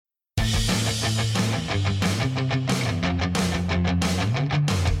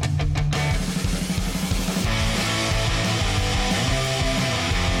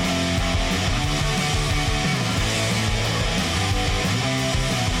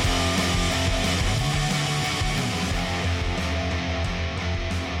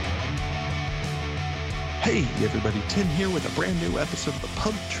Hey everybody, Tim here with a brand new episode of the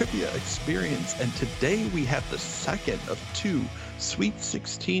Pub Trivia Experience, and today we have the second of two Sweet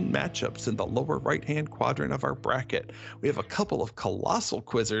 16 matchups in the lower right-hand quadrant of our bracket. We have a couple of colossal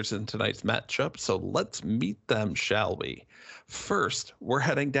quizzers in tonight's matchup, so let's meet them, shall we? First, we're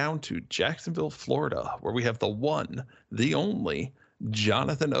heading down to Jacksonville, Florida, where we have the one, the only,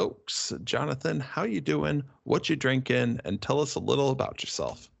 Jonathan Oakes. Jonathan, how you doing? What you drinking? And tell us a little about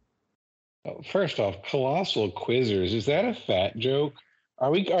yourself. First off, colossal quizzers. Is that a fat joke?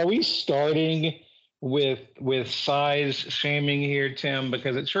 Are we starting with size shaming here, Tim?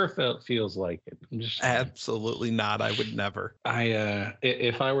 Because it sure feels like it. Absolutely not. I would never.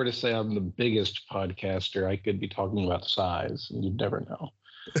 If I were to say I'm the biggest podcaster, I could be talking about size, and you'd never know.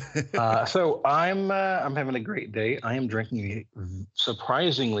 So I'm having a great day. I am drinking a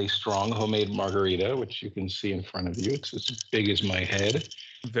surprisingly strong homemade margarita, which you can see in front of you. It's as big as my head.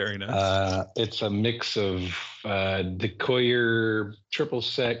 Very nice. It's a mix of Decoyer triple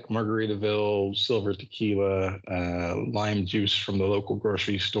sec, Margaritaville, silver tequila, lime juice from the local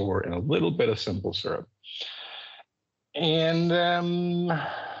grocery store, and a little bit of simple syrup. And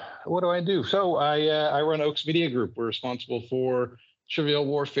what do I do? So I run Oakes Media Group. We're responsible for Trivial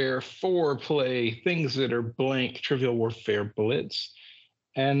Warfare 4-play, things that are blank, Trivial Warfare Blitz.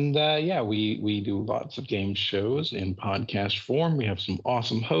 And we do lots of game shows in podcast form. We have some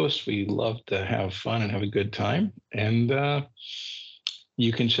awesome hosts. We love to have fun and have a good time. And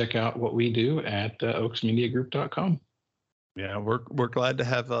you can check out what we do at oaksmediagroup.com. Yeah, we're glad to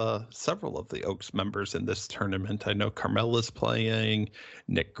have several of the Oakes members in this tournament. I know Carmela's playing,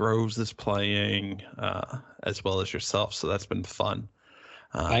 Nick Groves is playing, as well as yourself. So that's been fun.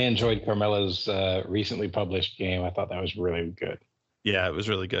 I enjoyed Carmela's recently published game. I thought that was really good. Yeah, it was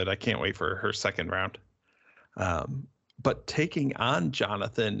really good. I can't wait for her second round. But taking on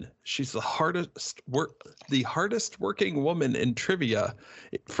Jonathan, she's the hardest working woman in trivia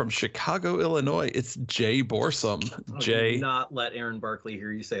from Chicago, Illinois. It's Jay Borsum. Jay, do not let Aaron Barkley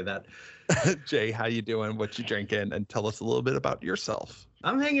hear you say that. Jay, how you doing? What you drinking? And tell us a little bit about yourself.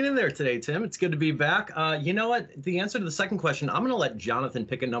 I'm hanging in there today, Tim. It's good to be back. You know what? The answer to the second question, I'm going to let Jonathan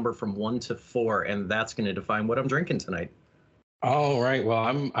pick a number from 1 to 4, and that's going to define what I'm drinking tonight. All right. Well,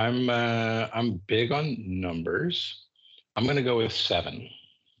 I'm big on numbers. I'm going to go with 7.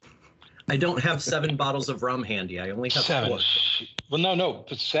 I don't have 7 bottles of rum handy. I only have 7. 4. Well, no.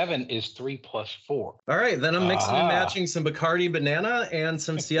 But 7 is 3 plus 4. All right. Then I'm mixing and matching some Bacardi Banana and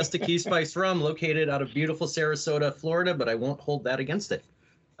some Siesta Key Spice rum located out of beautiful Sarasota, Florida, but I won't hold that against it.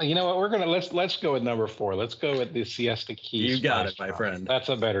 You know what? We're going to let's go with number 4. Let's go with the Siesta Key. You got it, my friend. That's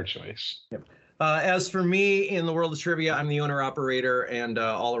a better choice. Yep. As for me in the world of trivia, I'm the owner-operator and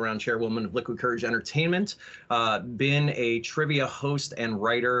all-around chairwoman of Liquid Courage Entertainment. Been a trivia host and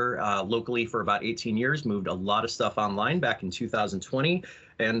writer locally for about 18 years. Moved a lot of stuff online back in 2020.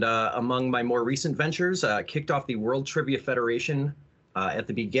 And among my more recent ventures, kicked off the World Trivia Federation at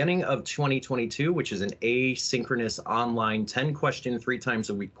the beginning of 2022, which is an asynchronous online 10-question, 3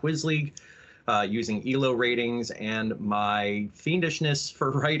 times a week quiz league. Using ELO ratings and my fiendishness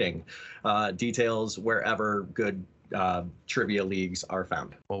for writing details wherever good trivia leagues are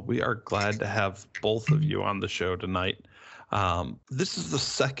found. Well, we are glad to have both of you on the show tonight. This is the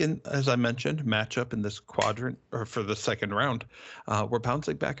second, as I mentioned, matchup in this quadrant, or for the second round. We're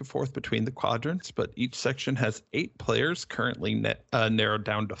bouncing back and forth between the quadrants, but each section has 8 players, currently narrowed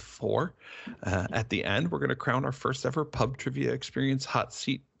down to 4. At the end, we're going to crown our first ever Pub Trivia Experience Hot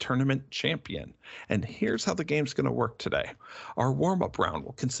Seat Tournament champion. And here's how the game's going to work today. Our warm-up round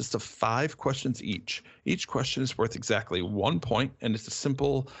will consist of 5 questions each. Each question is worth exactly 1 point, and it's a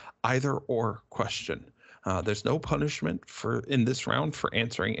simple either-or question. There's no punishment in this round for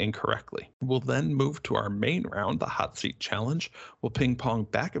answering incorrectly. We'll then move to our main round, the Hot Seat Challenge. We'll ping pong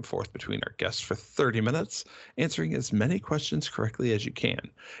back and forth between our guests for 30 minutes, answering as many questions correctly as you can.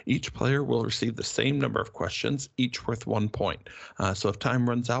 Each player will receive the same number of questions, each worth 1 point. So if time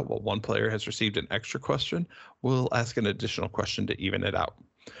runs out while one player has received an extra question, we'll ask an additional question to even it out.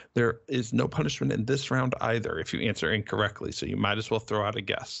 There is no punishment in this round either if you answer incorrectly, so you might as well throw out a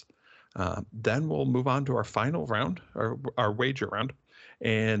guess. Then we'll move on to our final round, or our wager round.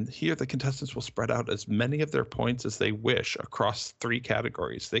 And here the contestants will spread out as many of their points as they wish across 3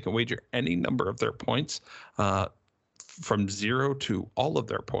 categories. They can wager any number of their points from 0 to all of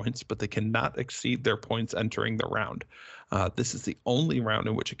their points, but they cannot exceed their points entering the round. This is the only round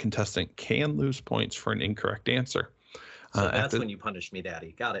in which a contestant can lose points for an incorrect answer. So that's when you punish me,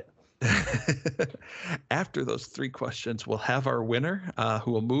 Daddy. Got it. After those 3 questions, we'll have our winner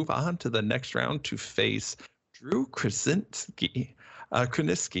who will move on to the next round to face Drew Krasinski.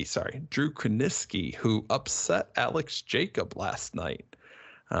 Drew Kroniski, who upset Alex Jacob last night.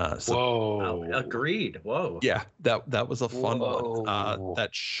 Whoa! Agreed. Whoa. Yeah, that was a fun Whoa. one.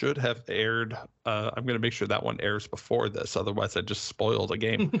 That should have aired. I'm going to make sure that one airs before this. Otherwise, I just spoiled a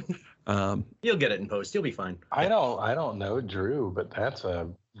game. You'll get it in post. You'll be fine. I don't know Drew, but that's a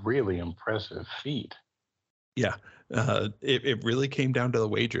really impressive feat. Yeah, it really came down to the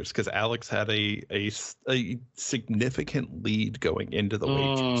wagers because Alex had a significant lead going into the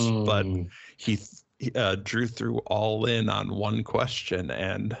wagers, but he Drew threw all in on one question,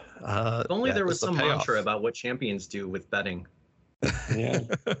 and if only there was some mantra about what champions do with betting. Yeah,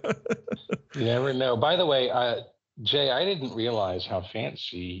 you never know. By the way, Jay, I didn't realize how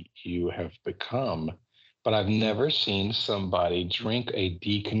fancy you have become, but I've never seen somebody drink a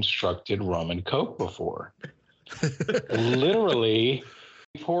deconstructed rum and Coke before. Literally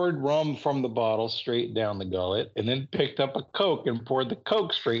poured rum from the bottle straight down the gullet and then picked up a Coke and poured the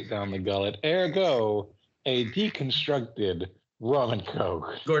Coke straight down the gullet. Ergo, a deconstructed rum and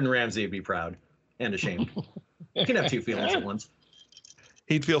Coke. Gordon Ramsay would be proud and ashamed. You can have two feelings at once.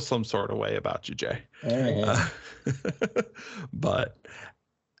 He'd feel some sort of way about you, Jay. But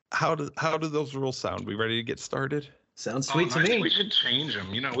how do those rules sound? We ready to get started? Sounds sweet to me. We should change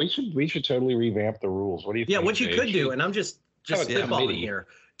them. You know, we should totally revamp the rules. What do you think? Yeah, what you could do, and I'm just spitballing here.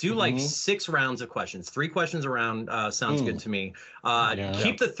 Do like 6 rounds of questions. 3 questions around sounds good to me.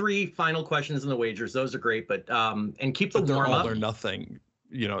 Keep the 3 final questions in the wagers. Those are great, but and keep the warm up. All or nothing.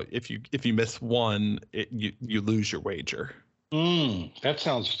 You know, if you miss one, you lose your wager. That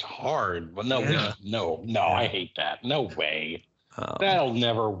sounds hard. But no, I hate that. No way. That'll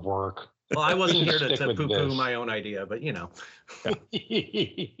never work. Well, I wasn't here to poo-poo my own idea, but you know.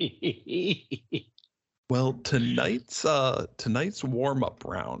 Well, tonight's warm-up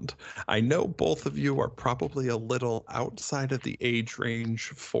round, I know both of you are probably a little outside of the age range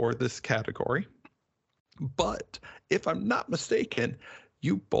for this category, but if I'm not mistaken,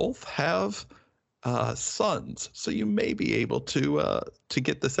 you both have sons, so you may be able to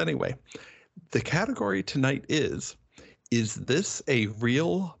get this anyway. The category tonight is this a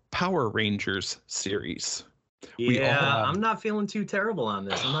real Power Rangers series? Yeah, I'm not feeling too terrible on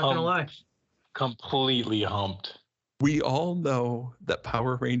this. I'm not going to lie. Completely humped. We all know that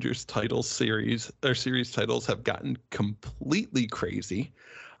Power Rangers series titles have gotten completely crazy.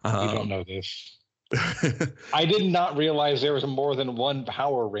 You don't know this. I did not realize there was more than one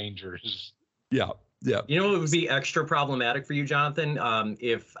Power Rangers. Yeah. You know, it would be extra problematic for you, Jonathan,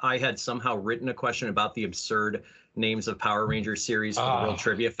 if I had somehow written a question about the absurd names of Power Rangers series for the World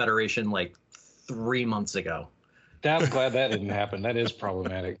Trivia Federation like 3 months ago. I'm glad that didn't happen. That is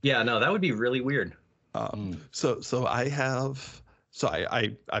problematic. Yeah, no, that would be really weird. So I've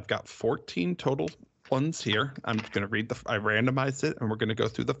got 14 total ones here. I'm going to read I randomized it, and we're going to go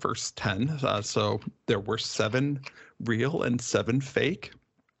through the first 10. So there were 7 real and 7 fake.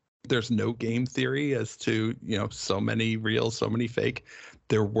 There's no game theory as to, so many real, so many fake.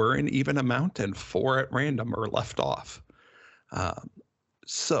 There were an even amount, and 4 at random are left off.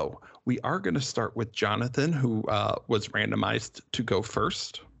 So we are going to start with Jonathan, who was randomized to go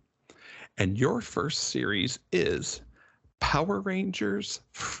first. And your first series is Power Rangers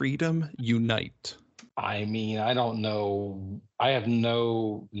Freedom Unite. I mean, I don't know. I have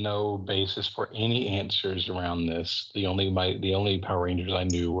no basis for any answers around this. The only Power Rangers I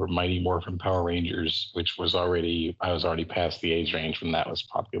knew were Mighty Morphin Power Rangers, which I was already past the age range when that was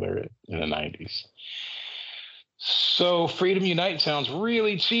popular in the 90s. So Freedom Unite sounds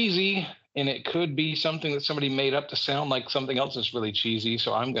really cheesy, and it could be something that somebody made up to sound like something else that's really cheesy.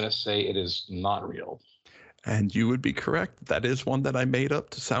 So I'm going to say it is not real. And you would be correct. That is one that I made up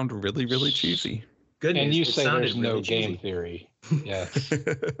to sound really, really cheesy. Good news. And you say there's no really game theory. Yes.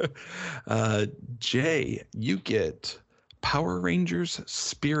 Jay, you get Power Rangers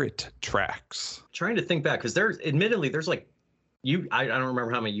Spirit Tracks. Trying to think back, because there's like I don't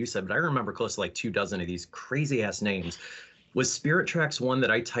remember how many you said, but I remember close to like 24 of these crazy ass names. Was Spirit Tracks one that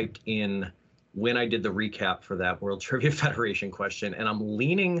I typed in when I did the recap for that World Trivia Federation question? And I'm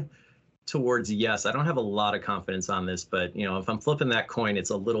leaning towards yes. I don't have a lot of confidence on this, but if I'm flipping that coin,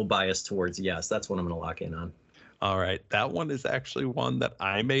 it's a little biased towards yes. That's what I'm going to lock in on. All right, that one is actually one that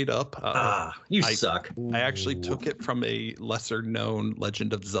I made up. You suck. I actually took it from a lesser-known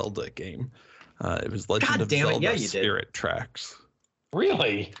Legend of Zelda game. It was Legend of Zelda Spirit Tracks.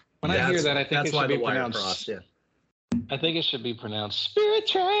 Really? When I hear that, I think it should be pronounced. I think it should be pronounced Spirit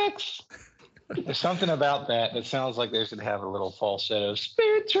Tracks. There's something about that sounds like they should have a little falsetto.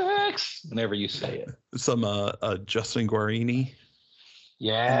 Spirit Tracks whenever you say it. Some Justin Guarini.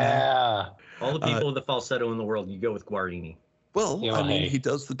 Yeah. All the people with the falsetto in the world, you go with Guarini. Well, Yeah, I mean, hey. he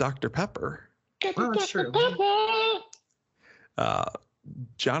does the Dr. Pepper. Oh, that's true.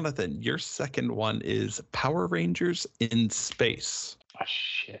 Jonathan, your second one is Power Rangers in Space. Oh,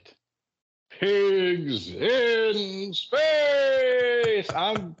 shit. Pigs in space.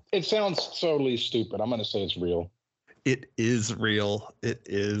 It sounds totally stupid. I'm going to say it's real. It is real. It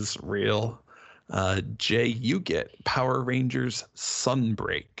is real. Jay, you get Power Rangers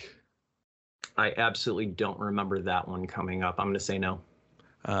Sunbreak. I absolutely don't remember that one coming up. I'm going to say no.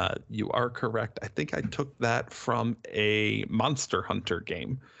 You are correct. I think I took that from a Monster Hunter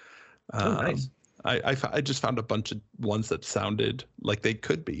game. Nice. I just found a bunch of ones that sounded like they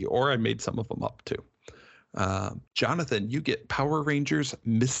could be, or I made some of them up too. Jonathan, you get Power Rangers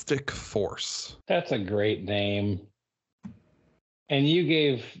Mystic Force. That's a great name. And you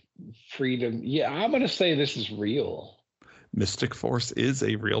gave Freedom. Yeah, I'm going to say this is real. Mystic Force is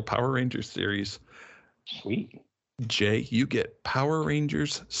a real Power Rangers series. Sweet. Jay, you get Power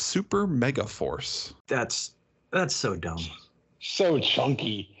Rangers Super Mega Force. That's so dumb. So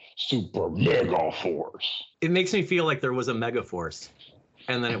chunky. Super Mega Force. It makes me feel like there was a Mega Force,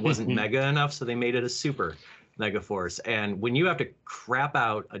 and then it wasn't mega enough, so they made it a Super Mega Force. And when you have to crap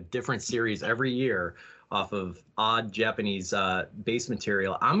out a different series every year off of odd Japanese base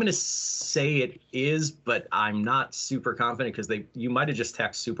material, I'm going to say it is, but I'm not super confident because you might have just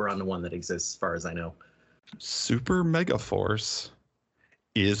tacked Super on the one that exists, as far as I know. Super Mega Force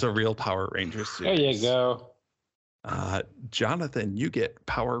is a real Power Rangers series. There you go. Jonathan, you get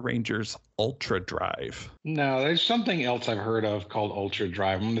Power Rangers Ultra Drive. No, there's something else I've heard of called Ultra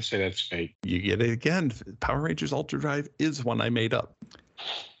Drive. I'm going to say that's fake. You get it again. Power Rangers Ultra Drive is one I made up.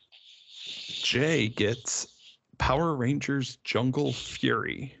 Jay gets Power Rangers Jungle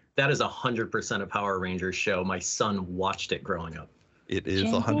Fury. That is 100% a Power Rangers show. My son watched it growing up. It is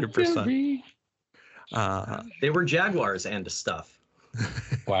Jungle 100%. Fury. They were Jaguars and stuff.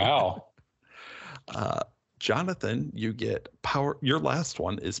 Wow. Jonathan, you get your last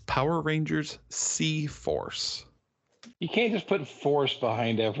one is Power Rangers Sea Force. You can't just put force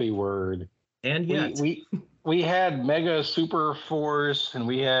behind every word. And yet, we had Mega Super Force, and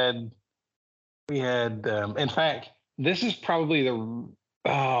we had in fact, this is probably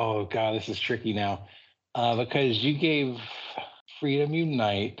oh god, this is tricky now, because you gave Freedom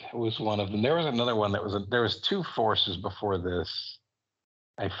Unite was one of them. There was another one there was two forces before this.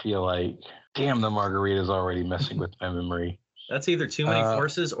 I feel like, damn, the margarita's already messing with my memory. that's either too many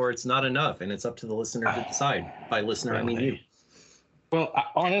forces or it's not enough, and it's up to the listener to decide. By listener, I mean you. Well,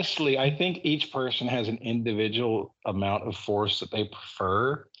 honestly, I think each person has an individual amount of force that they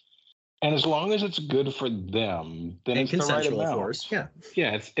prefer. And as long as it's good for them, then it's the right amount. Force. Yeah.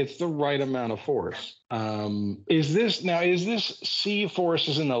 Yeah, it's the right amount of force. Is this C force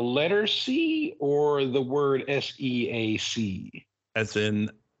is in the letter C or the word SEAC? As in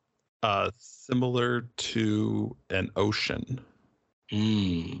similar to an ocean.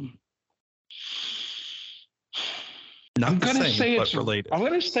 Not the same, but related. I'm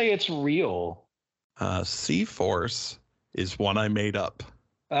going to say it's real. Sea Force is one I made up.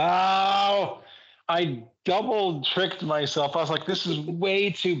 Oh, I double tricked myself. I was like, this is way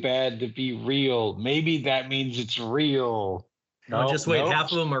too bad to be real. Maybe that means it's real. No, just wait.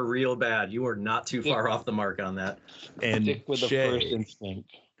 Half of them are real bad. You are not too far off the mark on that. And stick with the first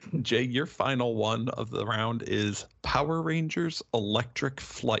instinct. Jay, your final one of the round is Power Rangers Electric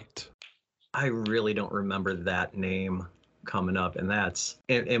Flight. I really don't remember that name coming up, and that's.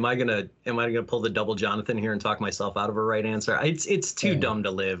 Am I gonna pull the double Jonathan here and talk myself out of a right answer? It's too dumb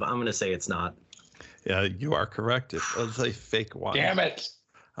to live. I'm gonna say it's not. Yeah, you are correct. It was a fake one. Damn it!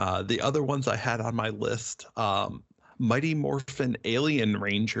 The other ones I had on my list, Mighty Morphin Alien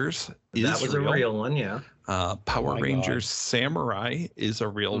Rangers is that was real. A real one, yeah. Power Rangers Samurai is a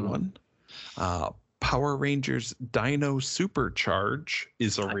real one. Power Rangers Dino Supercharge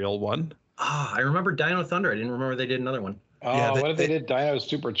is a real one. I remember Dino Thunder. I didn't remember they did another one. Oh, yeah, what if they did Dino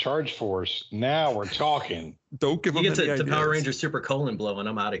Supercharge Force? Now we're talking. Don't give them any ideas. To Power Rangers Super Colon Blow, and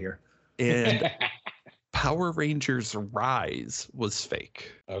I'm out of here. And Power Rangers Rise was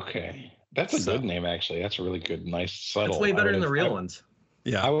fake. Okay. That's a good name, actually. That's a really good, nice, subtle. It's way better than the real ones.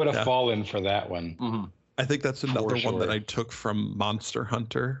 Yeah. I would have fallen for that one. Mm-hmm. I think that's another one that I took from Monster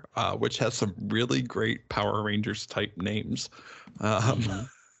Hunter, which has some really great Power Rangers type names.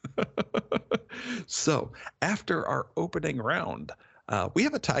 So after our opening round, we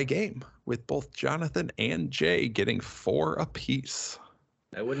have a tie game with both Jonathan and Jay getting 4 apiece.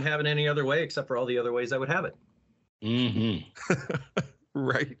 I wouldn't have it any other way except for all the other ways I would have it. Mm-hmm.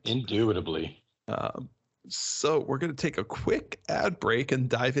 Right. Indubitably. So we're going to take a quick ad break and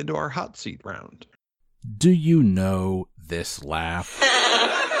dive into our hot seat round. Do you know this laugh?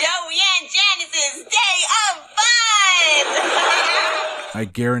 Joey and Janice's Day of Fun! I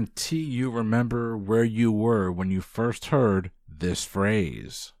guarantee you remember where you were when you first heard this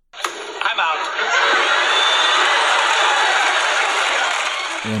phrase. I'm out.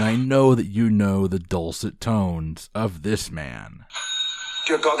 And I know that you know the dulcet tones of this man.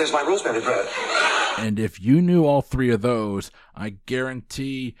 Dear God, there's my rosemary bread. And if you knew all three of those, I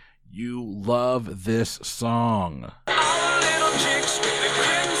guarantee you love this song.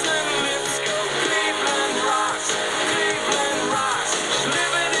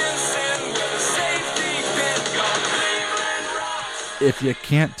 If you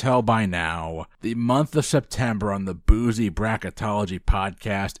can't tell by now, the month of September on the Boozy Bracketology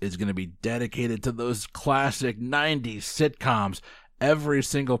podcast is going to be dedicated to those classic 90s sitcoms. Every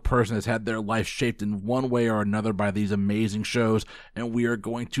single person has had their life shaped in one way or another by these amazing shows, and we are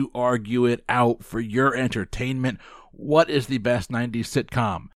going to argue it out for your entertainment. What is the best 90s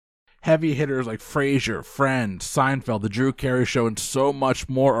sitcom? Heavy hitters like Frasier, Friends, Seinfeld, The Drew Carey Show, and so much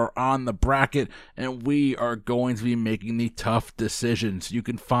more are on the bracket, and we are going to be making the tough decisions. You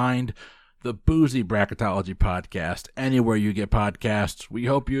can find the Boozy Bracketology podcast anywhere you get podcasts. We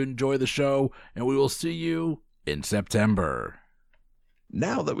hope you enjoy the show, and we will see you in September.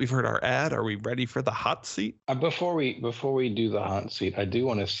 Now that we've heard our ad, are we ready for the hot seat? Before we do the hot seat, I do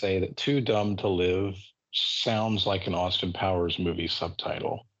want to say that Too Dumb to Live sounds like an Austin Powers movie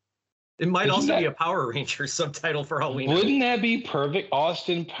subtitle. It might also be a Power Rangers subtitle for all we know. Wouldn't that be perfect?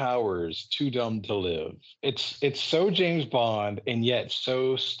 Austin Powers, Too Dumb to Live. It's so James Bond and yet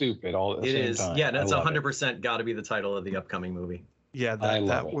so stupid all at the same time. Yeah, that's 100% got to be the title of the upcoming movie. Yeah,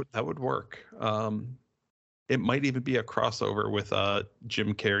 that would work. It might even be a crossover with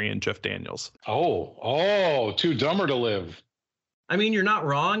Jim Carrey and Jeff Daniels. Oh, Too Dumber to Live. I mean, you're not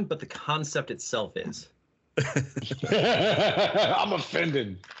wrong, but the concept itself is. I'm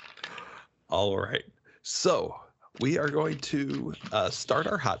offended. All right. So we are going to start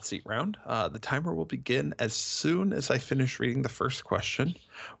our hot seat round. The timer will begin as soon as I finish reading the first question.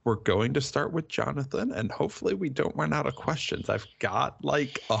 We're going to start with Jonathan, and hopefully we don't run out of questions. I've got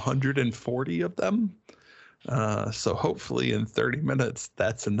like 140 of them. So hopefully in 30 minutes,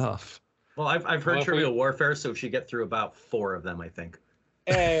 that's enough. Well, I've heard Trivial Warfare, so she get through about 4 of them, I think.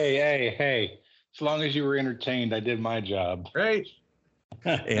 Hey. As long as you were entertained, I did my job. Right.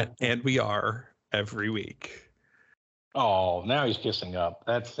 and we are every week. Oh, now he's kissing up.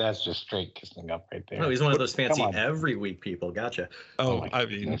 That's just straight kissing up right there. No, he's one of those fancy every week people. Gotcha. Oh I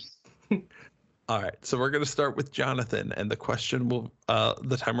mean, all right. So we're going to start with Jonathan, and the question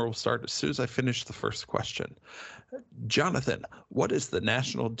the timer will start as soon as I finish the first question. Jonathan, what is the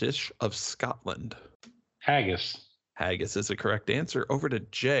national dish of Scotland? Haggis. Haggis is a correct answer. Over to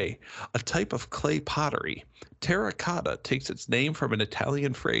Jay. A type of clay pottery. Terracotta takes its name from an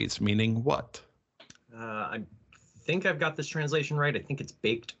Italian phrase meaning what? I think I've got this translation right. I think it's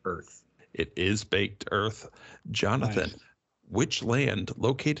baked earth. It is baked earth. Jonathan, nice. Which land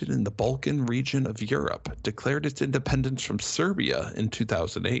located in the Balkan region of Europe declared its independence from Serbia in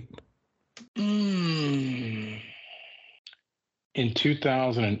 2008? In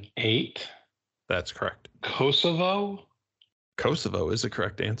 2008? That's correct. Kosovo? Kosovo is a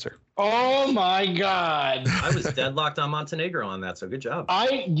correct answer. Oh my God! I was deadlocked on Montenegro on that, so good job.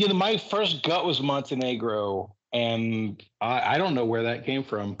 My first gut was Montenegro, and I don't know where that came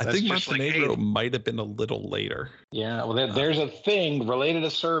from. I think Montenegro might have been a little later. Yeah, well, there's a thing related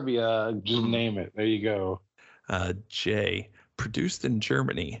to Serbia. Just name it. There you go. Jay, produced in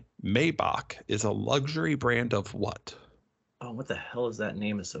Germany, Maybach is a luxury brand of what? Oh, what the hell is that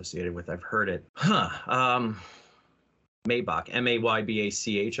name associated with? I've heard it. Maybach,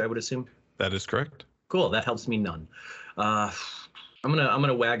 Maybach, I would assume. That is correct. Cool. That helps me none. I'm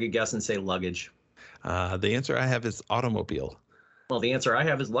gonna wag a guess and say luggage. The answer I have is automobile. Well, the answer I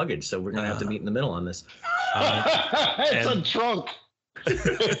have is luggage, so we're gonna have to meet in the middle on this. It's a trunk.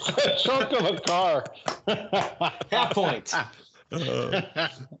 It's a trunk of a car. Half point.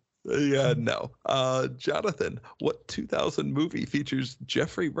 No. Jonathan, what 2000 movie features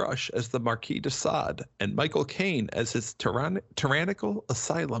Geoffrey Rush as the Marquis de Sade and Michael Caine as his tyrannical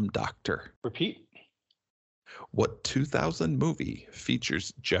asylum doctor? Repeat. What 2000 movie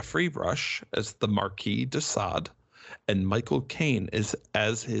features Geoffrey Rush as the Marquis de Sade and Michael Caine as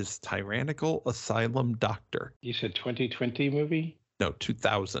his tyrannical asylum doctor? You said 2020 movie? No,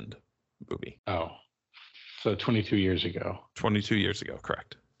 2000 movie. Oh, so 22 years ago. 22 years ago,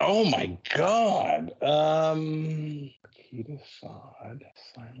 correct. Oh my God. Akita Saad.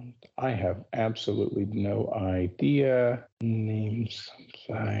 Silent. I have absolutely no idea. Name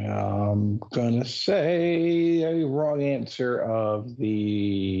something. I'm gonna say a wrong answer of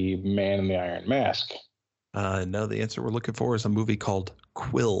the Man in the Iron Mask. No, the answer we're looking for is a movie called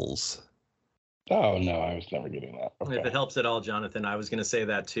Quills. Oh no, I was never getting that. Okay. If it helps at all, Jonathan, I was going to say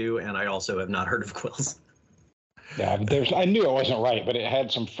that too, and I also have not heard of Quills. Yeah, I knew it wasn't right, but it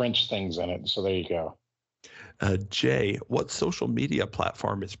had some French things in it. So there you go. Jay, what social media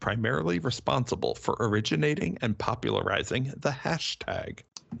platform is primarily responsible for originating and popularizing the hashtag?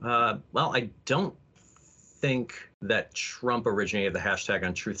 Well, I don't think that Trump originated the hashtag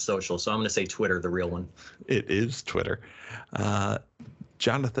on Truth Social, so I'm going to say Twitter, the real one. It is Twitter.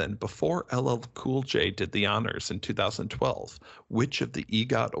 Jonathan, before LL Cool J did the honors in 2012, which of the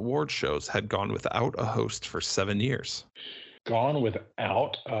EGOT award shows had gone without a host for 7 years? Gone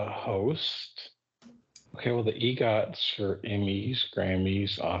without a host? Okay, well, the EGOTs are Emmys,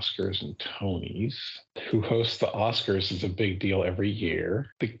 Grammys, Oscars, and Tonys. Who hosts the Oscars is a big deal every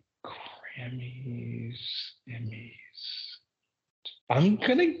year. The Grammys, Emmys. I'm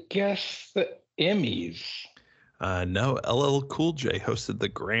going to guess the Emmys. No, LL Cool J hosted the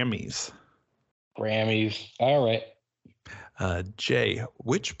Grammys. Grammys. All right. Jay,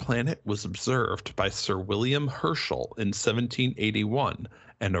 which planet was observed by Sir William Herschel in 1781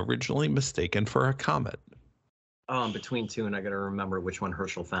 and originally mistaken for a comet? Between two, and I got to remember which one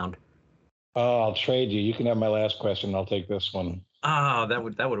Herschel found. Oh, I'll trade you. You can have my last question. I'll take this one. That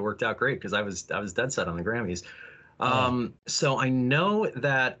would have worked out great because I was dead set on the Grammys. So I know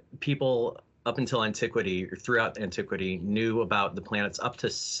that people up until antiquity or throughout antiquity knew about the planets up to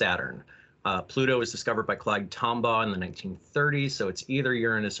Saturn. Pluto was discovered by Clyde Tombaugh in the 1930s, so it's either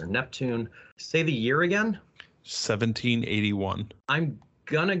Uranus or Neptune. Say the year again? 1781. I'm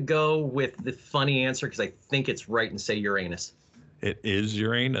gonna go with the funny answer because I think it's right and say Uranus. It is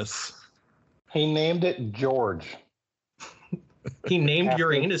Uranus. He named it George. He named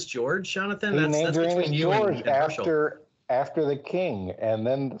Uranus George, Jonathan? He named Uranus George after the king, and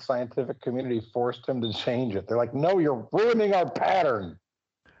then the scientific community forced him to change it. They're like, no, you're ruining our pattern.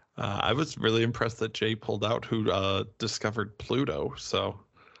 I was really impressed that Jay pulled out who discovered Pluto. So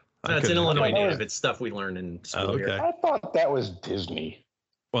it's an Illinois native. It's stuff we learned in school here. I thought that was Disney.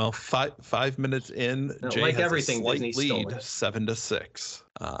 Well, 5 minutes in, Jay like has everything, a slight Disney stole lead, it. 7-6.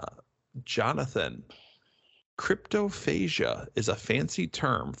 Jonathan, cryptophagia is a fancy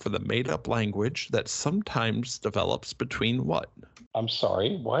term for the made-up language that sometimes develops between what? I'm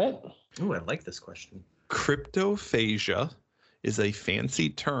sorry, what? Oh, I like this question. Cryptophagia is a fancy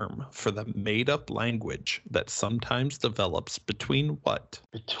term for the made-up language that sometimes develops between what?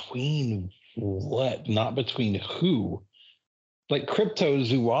 Between what? Not between who? Like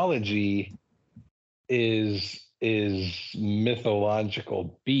cryptozoology is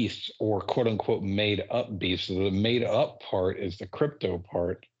mythological beasts or quote unquote made up beasts. So the made up part is the crypto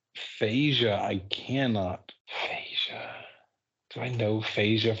part. Phasia, I cannot. Phasia. Do I know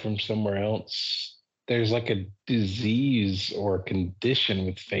phasia from somewhere else? There's like a disease or a condition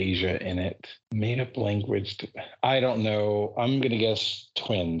with phasia in it. Made up language. I don't know. I'm going to guess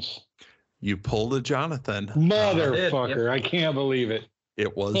twins. You pulled a Jonathan. Motherfucker. I can't believe it.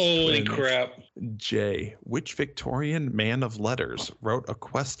 It was Holy twins. crap. Jay, which Victorian man of letters wrote a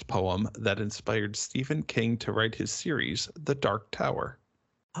quest poem that inspired Stephen King to write his series, The Dark Tower?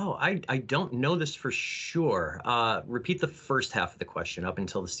 Oh, I don't know this for sure. Repeat the first half of the question up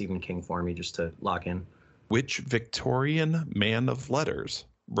until the Stephen King for me, just to lock in. Which Victorian man of letters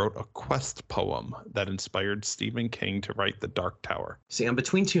wrote a quest poem that inspired Stephen King to write The Dark Tower? See, I'm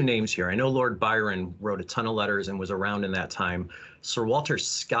between two names here. I know Lord Byron wrote a ton of letters and was around in that time. Sir Walter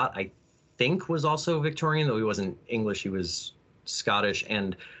Scott, I think, was also Victorian, though he wasn't English, he was Scottish.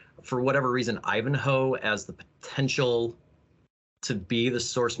 And for whatever reason, Ivanhoe as the potential to be the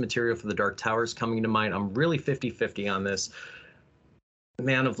source material for The Dark Tower is coming to mind. I'm really 50-50 on this.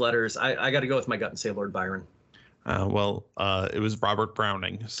 Man of letters, I got to go with my gut and say Lord Byron. It was Robert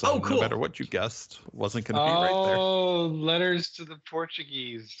Browning. So cool. No matter what you guessed, wasn't going to be right there. Oh, letters to the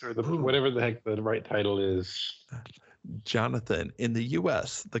Portuguese, or whatever the heck the right title is. Jonathan, in the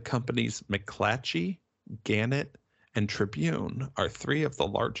U.S., the companies McClatchy, Gannett, and Tribune are three of the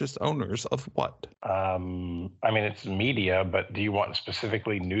largest owners of what? It's media, but do you want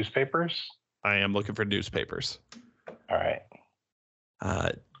specifically newspapers? I am looking for newspapers. All right.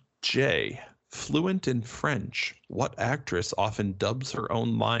 Jay, fluent in French, what actress often dubs her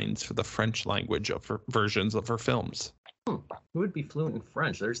own lines for the French language of her versions of her films? Who would be fluent in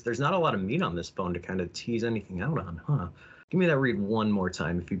French? There's not a lot of meat on this bone to kind of tease anything out on, huh? Give me that read one more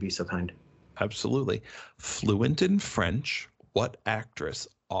time, if you'd be so kind. Absolutely. Fluent in French, what actress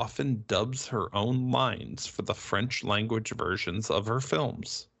often dubs her own lines for the French language versions of her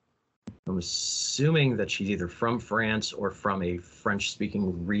films? I'm assuming that she's either from France or from a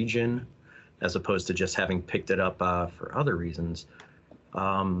French-speaking region, as opposed to just having picked it up for other reasons.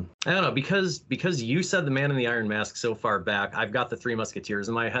 I don't know, because you said The Man in the Iron Mask so far back, I've got the Three Musketeers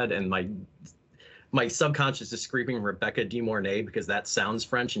in my head, and my subconscious is screaming Rebecca De Mornay because that sounds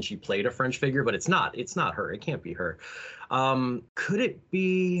French and she played a French figure, but it's not her. It can't be her. Could it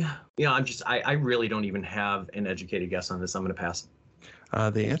be, I really don't even have an educated guess on this. I'm going to pass.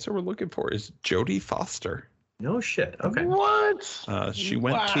 The answer we're looking for is Jodie Foster. No shit. Okay. What? She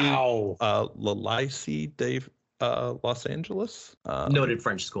went to Le Lycée de Los Angeles. Noted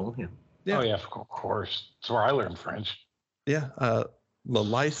French school. Yeah. Yeah. Oh, yeah, of course. That's where I learned French. Yeah. Le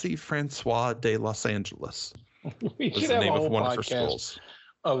Lycée Francois de Los Angeles We was should the have name a of whole one of her podcast schools.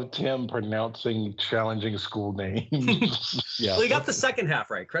 of Tim pronouncing challenging school names. Yeah. Well, you got the second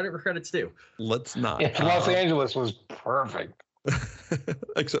half right. Credit where credit's due. Let's not. Yeah, Los Angeles was perfect.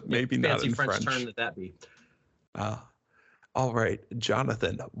 Except maybe not Fancy in French French. term that be. All right,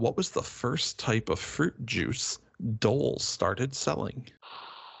 Jonathan, what was the first type of fruit juice Dole started selling?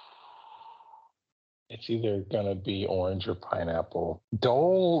 It's either going to be orange or pineapple.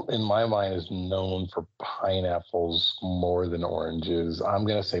 Dole, in my mind, is known for pineapples more than oranges. I'm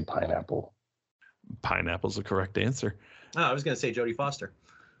going to say pineapple. Pineapple's the correct answer. Oh, I was going to say Jodie Foster.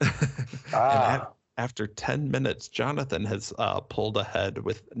 And after 10 minutes, Jonathan has pulled ahead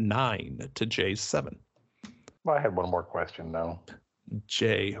with 9 to Jay's 7. Well, I had one more question, though.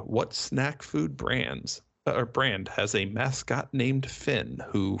 Jay, what snack food brand has a mascot named Finn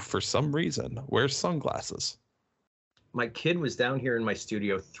who, for some reason, wears sunglasses? My kid was down here in my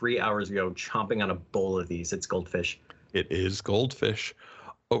studio 3 hours ago chomping on a bowl of these. It's Goldfish. It is Goldfish.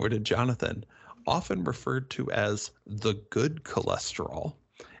 Over to Jonathan. Often referred to as the good cholesterol,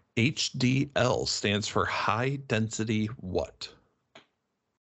 HDL stands for high density what?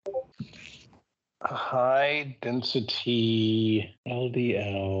 High density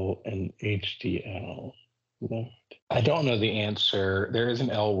LDL and HDL. I don't know the answer. There is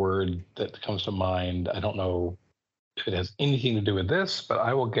an L word that comes to mind. I don't know if it has anything to do with this, but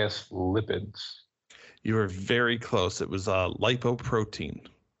I will guess lipids. You were very close. It was lipoprotein.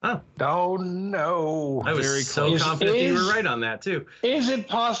 Oh no! I was Very so close. confident that you were right on that too. Is it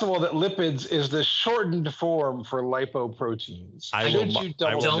possible that lipids is the shortened form for lipoproteins? I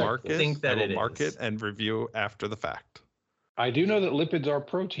will mark it and review after the fact. I do know that lipids are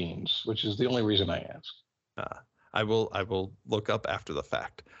proteins, which is the only reason I ask. I will look up after the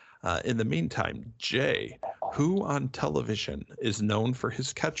fact. In the meantime, Jay, who on television is known for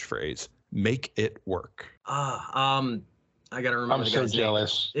his catchphrase, "Make it work"? I gotta remember. I'm so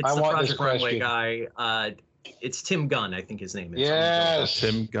jealous. It's the Project Runway guy. It's Tim Gunn, I think his name is. Yes,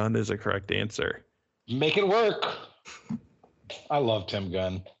 Tim Gunn is a correct answer. Make it work. I love Tim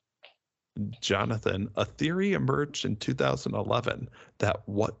Gunn. Jonathan, a theory emerged in 2011 that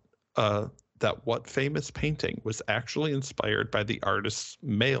what famous painting was actually inspired by the artist's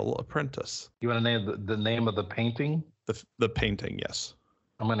male apprentice. You want to name the name of the painting? The painting, yes.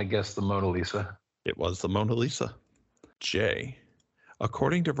 I'm going to guess the Mona Lisa. It was the Mona Lisa. Jay,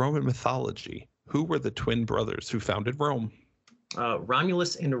 according to Roman mythology, who were the twin brothers who founded Rome?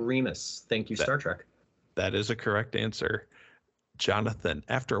 Romulus and Remus. Thank you, Star Trek. That is a correct answer. Jonathan,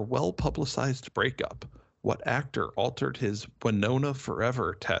 after a well-publicized breakup, what actor altered his Winona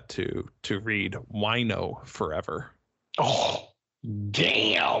Forever tattoo to read Wino Forever? Oh,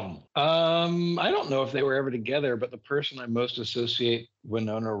 damn. I don't know if they were ever together, but the person I most associate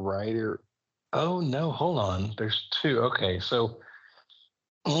Winona Ryder. Oh, no, hold on. There's two. Okay, so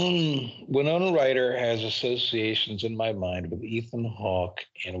Winona Ryder has associations in my mind with Ethan Hawke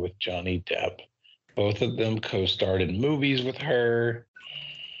and with Johnny Depp. Both of them co-starred in movies with her.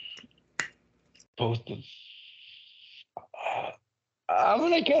 I'm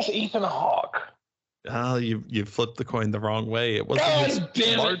going to guess Ethan Hawke. You flipped the coin the wrong way. It wasn't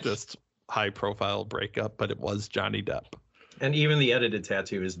his largest high-profile breakup, but it was Johnny Depp. And even the edited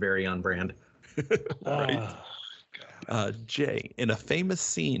tattoo is very on brand. Right. Jay, in a famous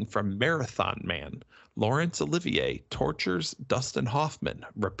scene from Marathon Man, Laurence Olivier tortures Dustin Hoffman,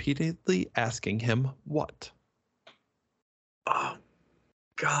 repeatedly asking him what? Oh,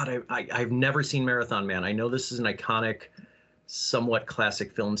 God, I've never seen Marathon Man. I know this is an iconic, somewhat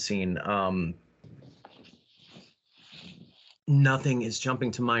classic film scene. Nothing is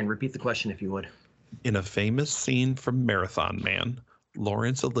jumping to mind. Repeat the question if you would. In a famous scene from Marathon Man,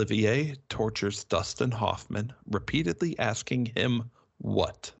 Laurence Olivier tortures Dustin Hoffman, repeatedly asking him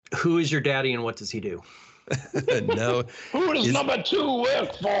what? Who is your daddy and what does he do? No. Who does Is- number 2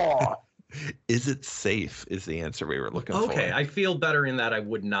 work for? Is it safe is the answer we were looking for. Okay, I feel better in that I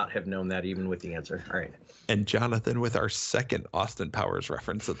would not have known that even with the answer. All right. And Jonathan with our second Austin Powers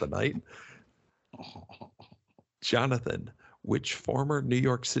reference of the night. Jonathan, which former New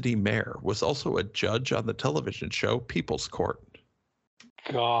York City mayor was also a judge on the television show People's Court?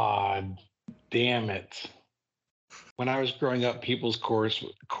 God damn it. When I was growing up, People's Court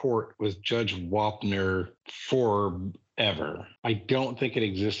was Judge Wapner forever. I don't think it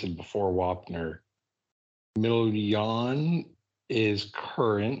existed before Wapner. Million is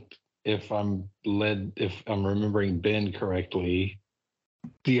current, if I'm remembering Ben correctly.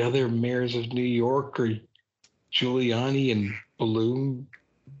 The other mayors of New York are Giuliani and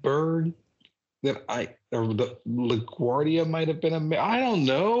Bloomberg. LaGuardia might have been a mayor. I don't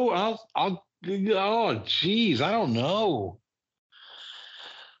know. Oh, geez, I don't know.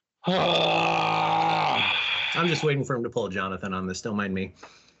 I'm just waiting for him to pull a Jonathan on this. Don't mind me.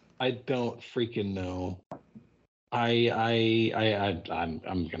 I don't freaking know. I'm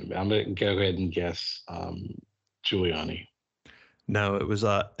gonna go ahead and guess Giuliani. No, it was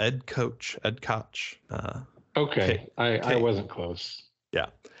Ed Koch. Okay, I okay. wasn't close. Yeah.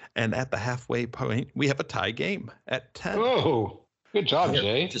 And at the halfway point, we have a tie game at 10. Oh, good job,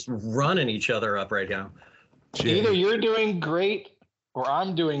 Jay. Just running each other up right now. Jay, Either you're doing great or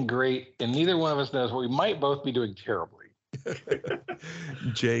I'm doing great, and neither one of us knows, but we might both be doing terribly.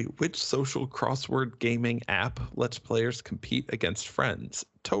 Jay, which social crossword gaming app lets players compete against friends,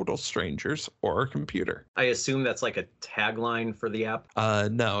 total strangers, or a computer? I assume that's like a tagline for the app.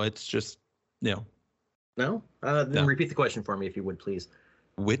 No, it's just, No? Then No. repeat the question for me if you would, please.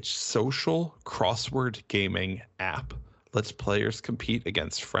 which social crossword gaming app lets players compete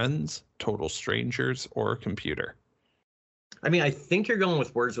against friends, total strangers, or a computer? I mean, I think you're going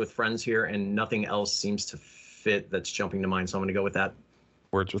with Words with Friends here, and nothing else seems to fit that's jumping to mind, so I'm going to go with that.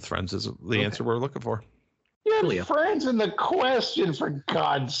 Words with Friends is the answer we're looking for. You had Julio. friends in the question, for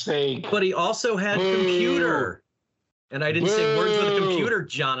God's sake. But he also had Boo. computer. And I didn't say Words with a Boo. computer,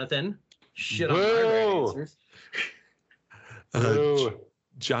 Jonathan. Shit on my Boo. right answers. Boo.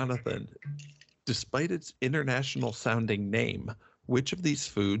 Jonathan, despite its international sounding name, which of these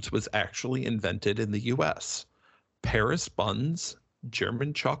foods was actually invented in the US? Paris buns,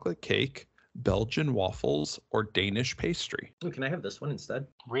 German chocolate cake, Belgian waffles, or Danish pastry? Ooh, can I have this one instead?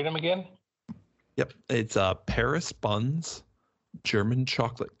 Read them again. Yep, it's Paris buns, German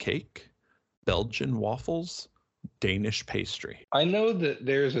chocolate cake, Belgian waffles, Danish pastry. I know that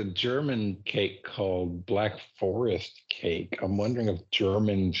there's a German cake called Black Forest cake. I'm wondering if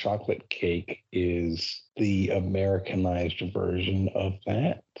German chocolate cake is the Americanized version of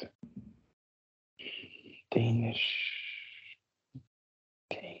that. Danish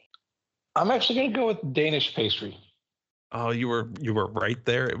cake. I'm actually going to go with Danish pastry. Oh, you were right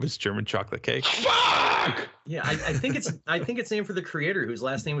there. It was German chocolate cake. Fuck! Yeah, I think it's named for the creator whose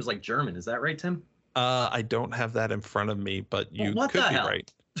last name was like German. Is that right, Tim? I don't have that in front of me, but you what could the be hell?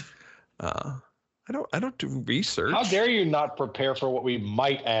 right. I don't do research. How dare you not prepare for what we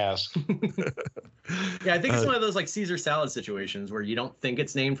might ask? Yeah, I think it's one of those like Caesar salad situations where you don't think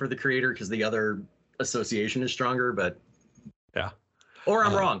it's named for the creator because the other association is stronger, but Yeah. Or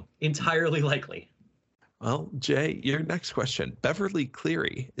I'm wrong. Entirely likely. Well, Jay, your next question. Beverly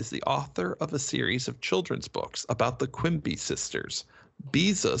Cleary is the author of a series of children's books about the Quimby sisters.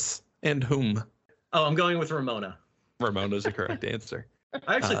 Beezus and whom? Oh, I'm going with Ramona. Ramona's the correct answer.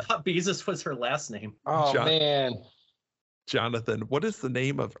 I actually thought Beezus was her last name. Oh, John- man. Jonathan, what is the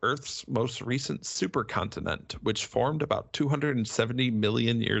name of Earth's most recent supercontinent, which formed about 270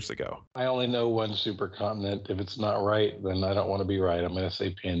 million years ago? I only know one supercontinent. If it's not right, then I don't want to be right. I'm going to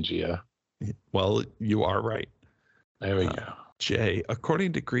say Pangea. Well, you are right. There we go. Jay,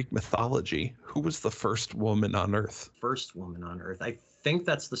 according to Greek mythology, who was the first woman on Earth? First woman on Earth. I think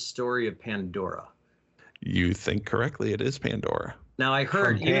that's the story of Pandora. You think correctly. It is Pandora. Now, I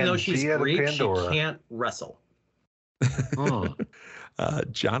heard From even though she's Pangea to Greek, she Pandora. can't wrestle.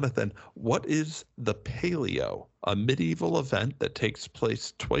 Jonathan, what is the Paleo, a medieval event that takes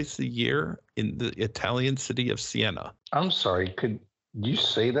place twice a year in the Italian city of Siena? I'm sorry. Could you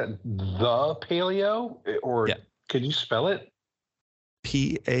say that the paleo? Or Yeah. could you spell it?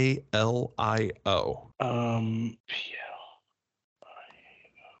 Palio.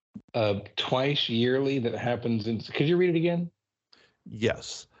 Twice yearly that happens in. Could you read it again?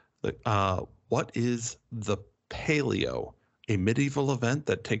 Yes. What is the Paleo, A medieval event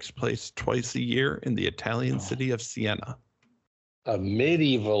that takes place twice a year in the Italian city of Siena. A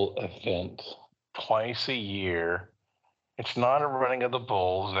medieval event twice a year. It's not a running of the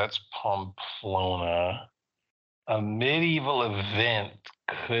bulls. That's Pamplona. A medieval event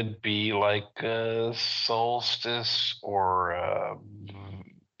could be like a solstice or a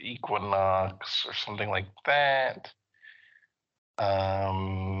equinox or something like that.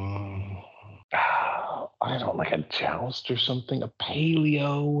 I don't like a joust or something. A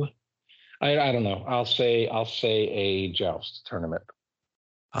paleo. I don't know. I'll say a joust tournament.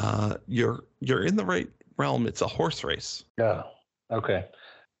 You're in the right realm. It's a horse race. Yeah. Okay.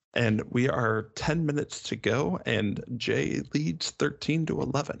 And we are 10 minutes to go, and Jay leads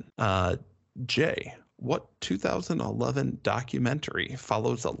 13-11. Jay, what 2011 documentary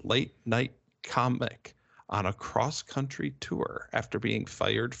follows a late night comic on a cross-country tour after being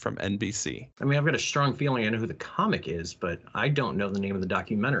fired from NBC? I mean, I've got a strong feeling I know who the comic is, but I don't know the name of the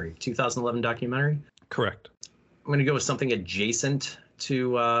documentary. 2011 documentary? Correct. I'm going to go with something adjacent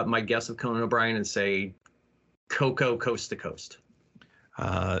to my guess of Conan O'Brien and say Coco Coast to Coast.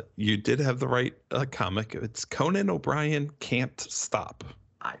 You did have the right comic. It's Conan O'Brien Can't Stop.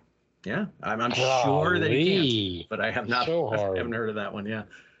 I'm sure that he can't, but I have not. So I haven't heard of that one. Yeah.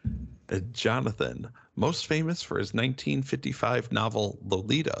 Jonathan, most famous for his 1955 novel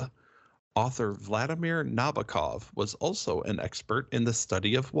Lolita, author Vladimir Nabokov was also an expert in the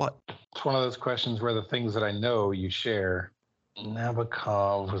study of what? It's one of those questions where the things that I know you share.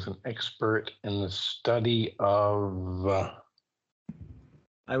 Nabokov was an expert in the study of.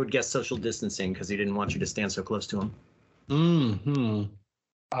 I would guess social distancing because he didn't want you to stand so close to him.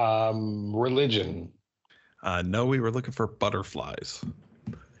 Religion. No, we were looking for butterflies.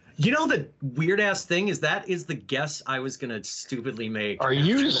 You know, the weird ass thing is that is the guess I was going to stupidly make. Are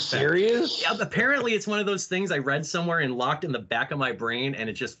you serious? Yeah, apparently it's one of those things I read somewhere and locked in the back of my brain, and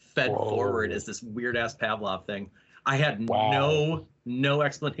it just fed forward as this weird ass Pavlov thing. I had no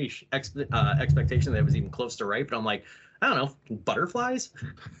expectation that it was even close to right, but I'm like, I don't know, butterflies?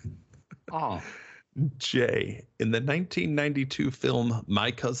 Oh. Jay, in the 1992 film My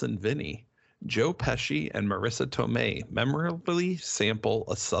Cousin Vinny, Joe Pesci and Marissa Tomei memorably sample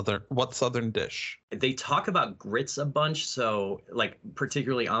what Southern dish? They talk about grits a bunch, so like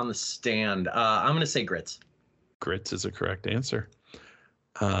particularly on the stand. I'm going to say grits. Grits is a correct answer.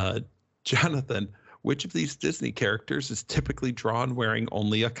 Jonathan, which of these Disney characters is typically drawn wearing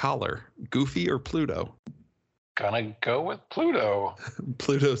only a collar? Goofy or Pluto? Gonna go with Pluto.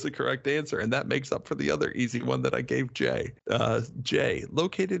 Pluto's the correct answer, and that makes up for the other easy one that I gave Jay. Jay,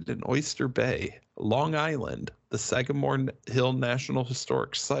 located in Oyster Bay, Long Island, the Sagamore Hill National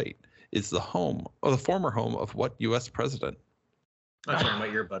Historic Site is the former home of what U.S. president? I'm sorry, my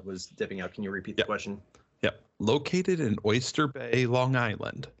earbud was dipping out. Can you repeat the question? Yep. Located in Oyster Bay, Long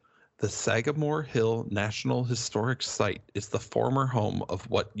Island, the Sagamore Hill National Historic Site is the former home of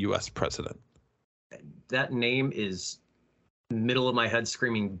what U.S. president? That name is middle of my head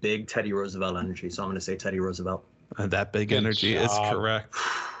screaming big Teddy Roosevelt energy. So I'm going to say Teddy Roosevelt. And that big energy is correct.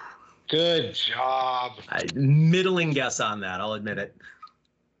 Good job. Middling guess on that. I'll admit it.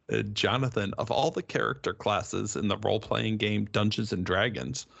 Jonathan, of all the character classes in the role-playing game Dungeons &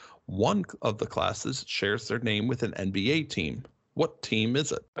 Dragons, one of the classes shares their name with an NBA team. What team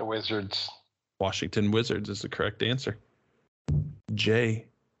is it? The Wizards. Washington Wizards is the correct answer. Jay,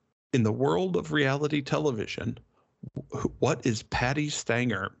 in the world of reality television, what is Patty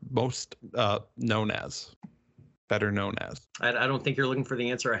Stanger most known as? Better known as? I don't think you're looking for the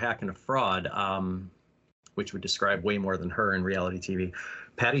answer, a hack and a fraud, which would describe way more than her in reality TV.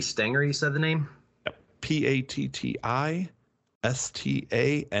 Patty Stanger, you said the name? Yep. Pattistanger.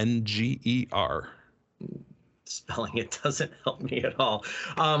 Spelling it doesn't help me at all.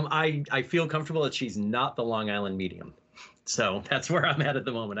 I feel comfortable that she's not the Long Island medium. So that's where I'm at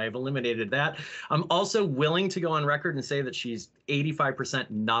the moment. I've eliminated that. I'm also willing to go on record and say that she's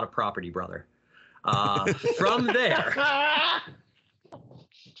 85% not a property brother. From there,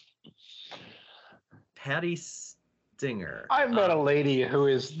 Patty Stinger. I met a lady who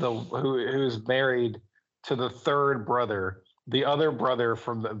is who's married to the third brother. The other brother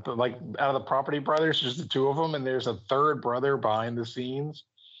from the like out of the Property Brothers, just the two of them, and there's a third brother behind the scenes.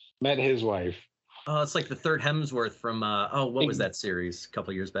 Met his wife. Oh, it's like the third Hemsworth from what was that series a couple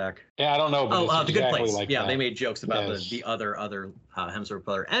of years back? Yeah, I don't know. But The Good Place. Like yeah, that. they made jokes about the other Hemsworth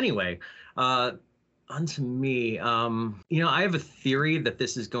brother. Anyway, onto me. I have a theory that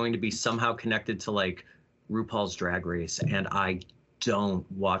this is going to be somehow connected to like RuPaul's Drag Race, and I don't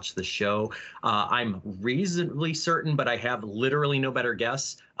watch the show. I'm reasonably certain, but I have literally no better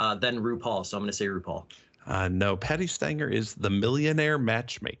guess than RuPaul, so I'm going to say RuPaul. No, Patty Stanger is the millionaire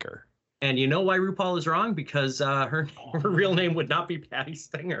matchmaker. And you know why RuPaul is wrong? Because her real name would not be Patty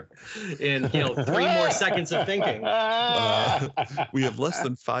Stanger. In 3 more seconds of thinking. We have less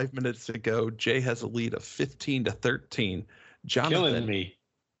than 5 minutes to go. Jay has a lead of 15-13. Jonathan, Killing me.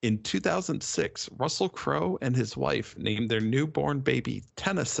 in 2006, Russell Crowe and his wife named their newborn baby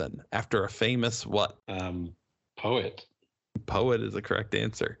Tennyson after a famous what? Poet. Poet is the correct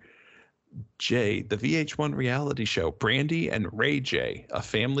answer. Jay, the VH1 reality show Brandy and Ray J, a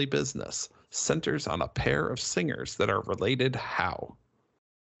family business, centers on a pair of singers that are related how?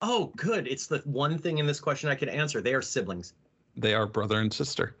 Oh, good. It's the one thing in this question I can answer. They are siblings. They are brother and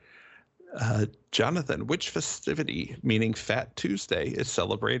sister. Jonathan, which festivity, meaning Fat Tuesday, is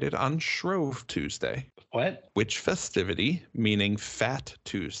celebrated on Shrove Tuesday? What? Which festivity, meaning Fat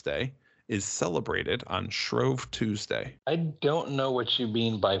Tuesday, is celebrated on Shrove Tuesday? I don't know what you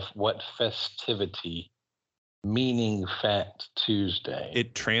mean by what festivity, meaning Fat Tuesday.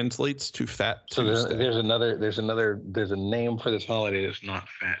 It translates to Fat So Tuesday. there's a name for this holiday that's not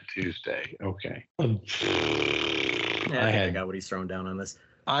Fat Tuesday. Okay. Yeah, I got what he's throwing down on this.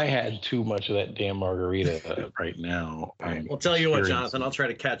 I had too much of that damn margarita right now. We'll tell you what, Jonathan, I'll try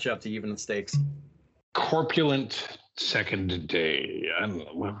to catch up to even the stakes. Corpulent second day. I don't know.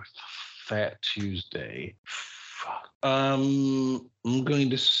 What was Fat Tuesday? Fuck. I'm going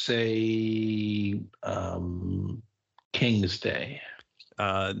to say King's Day.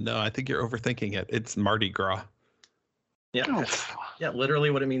 No, I think you're overthinking it. It's Mardi Gras. Yeah, Oh, yeah,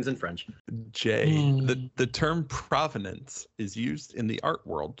 literally what it means in French. Jay, the term provenance is used in the art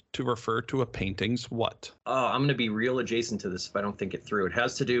world to refer to a painting's what? Oh, I'm going to be real adjacent to this if I don't think it through. It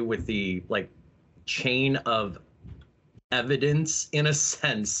has to do with the chain of evidence in a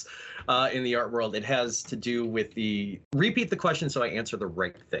sense in the art world. It has to do with repeat the question so I answer the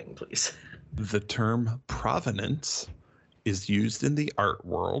right thing, please. The term provenance is used in the art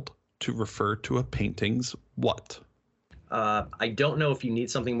world to refer to a painting's what? I don't know if you need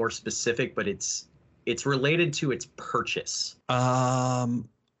something more specific, but it's related to its purchase. I'm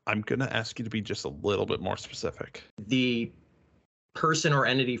going to ask you to be just a little bit more specific. The person or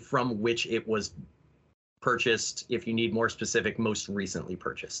entity from which it was purchased, if you need more specific, most recently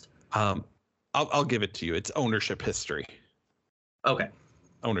purchased. I'll give it to you. It's ownership history. Okay.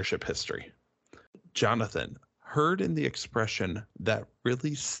 Ownership history. Jonathan, heard in the expression that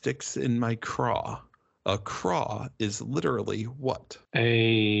really sticks in my craw. A craw is literally what?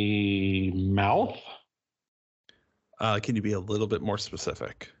 A mouth? Can you be a little bit more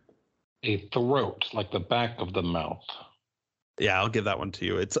specific? A throat, like the back of the mouth. Yeah, I'll give that one to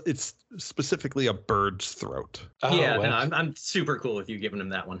you. It's specifically a bird's throat. Yeah, no, I'm super cool with you giving him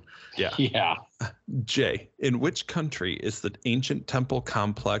that one. Yeah. Yeah. Jay, in which country is the ancient temple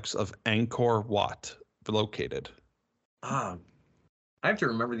complex of Angkor Wat located? I have to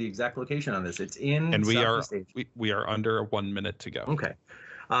remember the exact location on this. It's in and Southeast Asia. we are under 1 minute to go. Okay.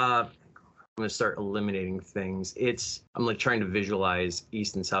 I'm going to start eliminating things. I'm trying to visualize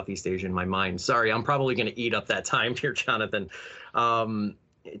East and Southeast Asia in my mind. Sorry, I'm probably going to eat up that time here, Jonathan.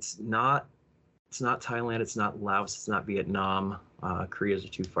 It's not Thailand. It's not Laos. It's not Vietnam. Korea's are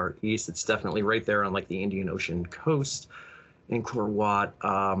too far east. It's definitely right there on the Indian Ocean coast. Angkor Wat.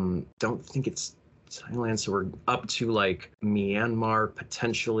 Don't think it's Thailand, so we're up to Myanmar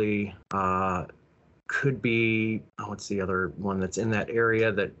potentially. Could be what's the other one that's in that area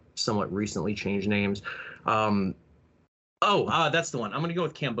that somewhat recently changed names? That's the one. I'm gonna go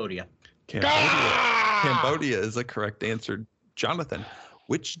with Cambodia. Cambodia is a correct answer. Jonathan,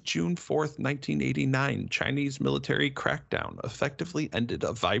 which June 4th, 1989 Chinese military crackdown effectively ended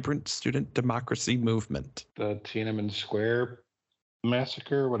a vibrant student democracy movement? The Tiananmen Square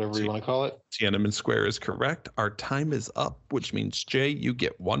massacre, whatever you want to call it. Tiananmen Square is correct. Our time is up, which means, Jay, you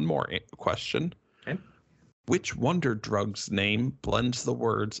get one more question. Okay. Which wonder drug's name blends the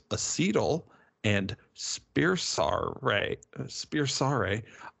words acetyl and spirsare,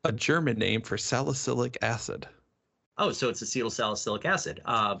 a German name for salicylic acid? Oh, so it's acetyl salicylic acid,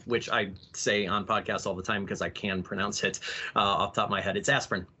 which I say on podcasts all the time because I can pronounce it off the top of my head. It's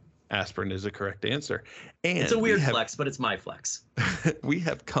aspirin. Aspirin is a correct answer. And it's a weird flex, but it's my flex. We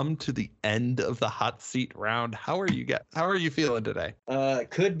have come to the end of the hot seat round. How are you feeling today?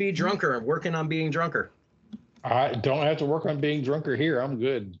 Could be drunker. I'm working on being drunker. I don't have to work on being drunker here. I'm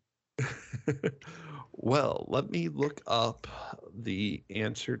good. Well, let me look up the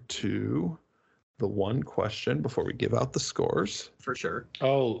answer to the one question before we give out the scores. For sure.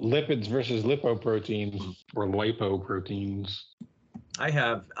 Oh, lipids versus lipoproteins or lipoproteins. I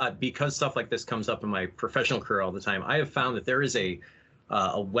have, because stuff like this comes up in my professional career all the time, I have found that there is a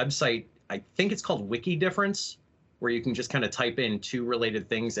website I think it's called Wiki Difference, where you can just kind of type in two related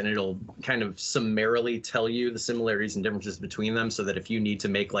things and it'll kind of summarily tell you the similarities and differences between them, so that if you need to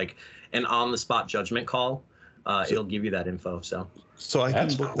make like an on-the-spot judgment call, it'll give you that info. So I can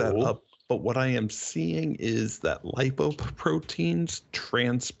That's look that cool. up, but what I am seeing is that lipoproteins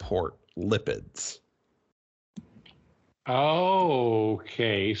transport lipids.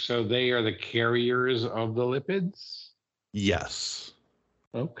 Okay, so they are the carriers of the lipids? Yes.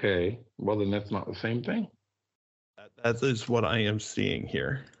 Okay, well then that's not the same thing. That is what I am seeing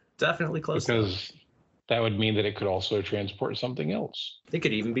here. definitely close. though. Because that would mean that it could also transport something else. It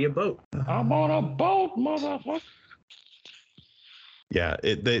could even be a boat. I'm on a boat, motherfucker. Yeah,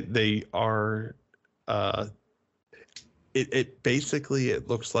 they are. It basically, it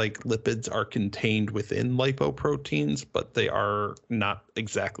looks like lipids are contained within lipoproteins, but they are not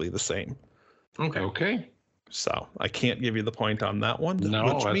exactly the same. Okay. So I can't give you the point on that one.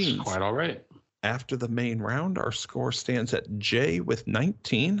 No, which that's means quite all right. after the main round, our score stands at Jay with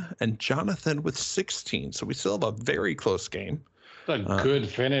 19 and Jonathan with 16. So we still have a very close game. It's a good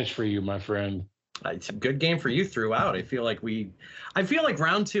finish for you, my friend. It's a good game for you throughout. I feel like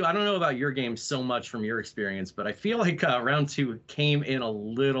round two, I don't know about your game so much from your experience, but I feel like round two came in a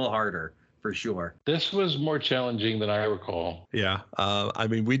little harder for sure. This was more challenging than I recall. Yeah. I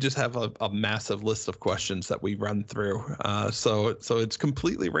mean, we just have a massive list of questions that we run through. So it's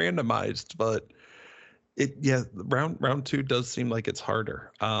completely randomized, but round two does seem like it's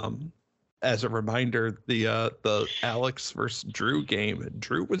harder. As a reminder, the Alex versus Drew game,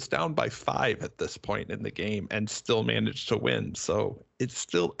 Drew was down by 5 at this point in the game and still managed to win. So it's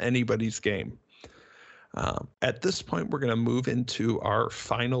still anybody's game. At this point, we're going to move into our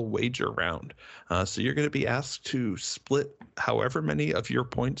final wager round. So you're going to be asked to split however many of your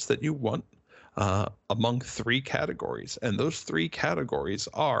points that you want among 3 categories. And those 3 categories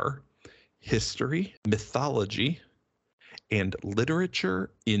are history, mythology, and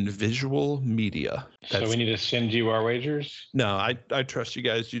literature in visual media. So we need to send you our wagers? No, I trust you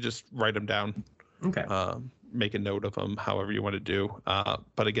guys. You just write them down. Okay. Make a note of them, however you want to do.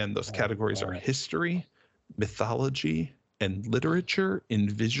 But again, those categories are history, mythology, and literature in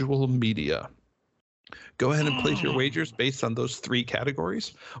visual media. Go ahead and place your wagers based on those 3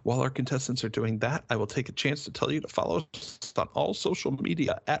 categories. While our contestants are doing that, I will take a chance to tell you to follow us on all social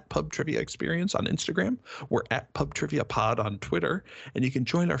media at Pub Trivia Experience on Instagram. We're at Pub Trivia Pod on Twitter. And you can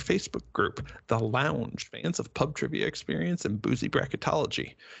join our Facebook group, The Lounge, fans of Pub Trivia Experience and Boozy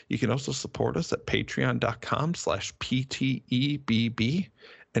Bracketology. You can also support us at patreon.com/PTEBB.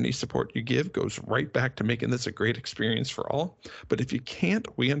 Any support you give goes right back to making this a great experience for all. But if you can't,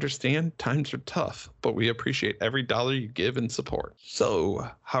 we understand times are tough, but we appreciate every dollar you give in support. So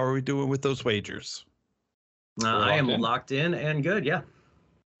how are we doing with those wagers? I am locked in and good. Yeah.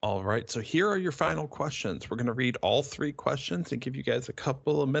 All right. So here are your final questions. We're going to read all 3 questions and give you guys a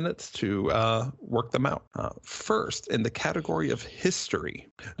couple of minutes to work them out. First, in the category of history,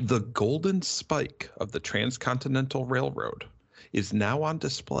 the golden spike of the Transcontinental Railroad is now on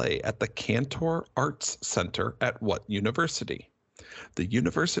display at the Cantor Arts Center at what university? The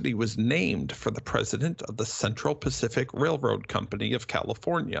university was named for the president of the Central Pacific Railroad Company of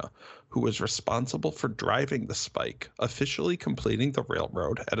California, who was responsible for driving the spike, officially completing the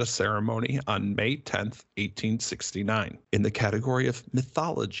railroad at a ceremony on May 10th, 1869. In the category of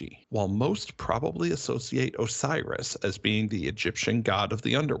mythology, while most probably associate Osiris as being the Egyptian god of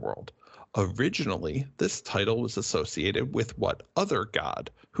the underworld, originally, this title was associated with what other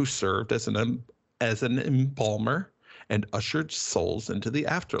god who served as an embalmer and ushered souls into the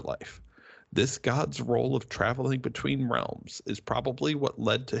afterlife? This god's role of traveling between realms is probably what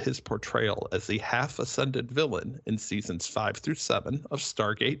led to his portrayal as the half-ascended villain in seasons 5 through 7 of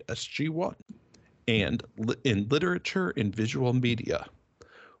Stargate SG-1. And in literature and visual media,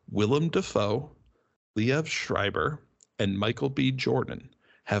 Willem Dafoe, Liev Schreiber, and Michael B. Jordan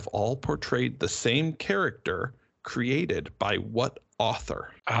have all portrayed the same character created by what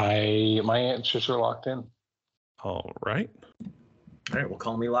author? My answers are locked in. All right. All right. Well,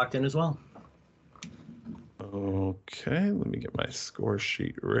 call me locked in as well. Okay. Let me get my score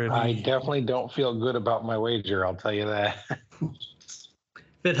sheet ready. I definitely don't feel good about my wager, I'll tell you that.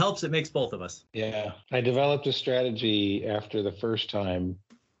 If it helps, it makes both of us. Yeah. I developed a strategy after the first time.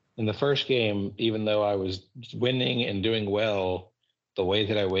 In the first game, even though I was winning and doing well, the way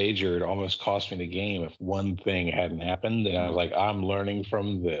that I wagered almost cost me the game if one thing hadn't happened. And I was like, I'm learning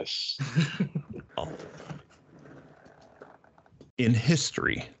from this. In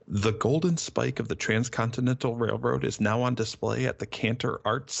history, the golden spike of the Transcontinental Railroad is now on display at the Cantor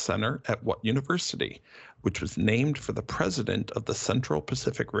Arts Center at what university? which was named for the president of the Central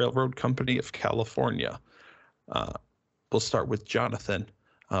Pacific Railroad Company of California? We'll start with Jonathan.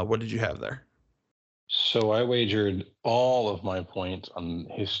 What did you have there? So I wagered all of my points on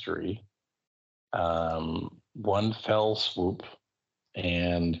history. One fell swoop,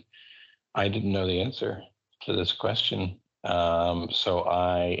 and I didn't know the answer to this question. So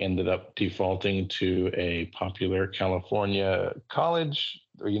I ended up defaulting to a popular California college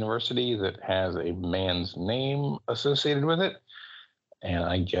or university that has a man's name associated with it. And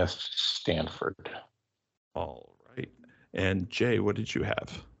I guessed Stanford. All right. And Jay, what did you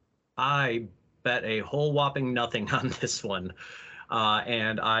have? I bet a whole whopping nothing on this one.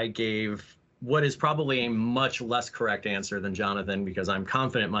 And I gave what is probably a much less correct answer than Jonathan, because I'm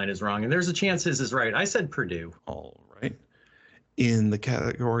confident mine is wrong. And there's a chance his is right. I said Purdue. All right. In the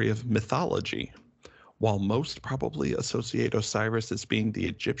category of mythology, while most probably associate Osiris as being the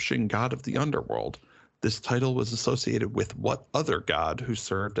Egyptian god of the underworld, this title was associated with what other god who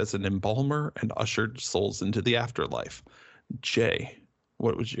served as an embalmer and ushered souls into the afterlife? Jay,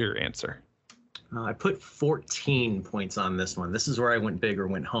 what was your answer? I put 14 points on this one. This is where I went big or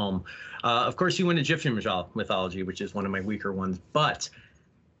went home. Of course, you went Egyptian mythology, which is one of my weaker ones. But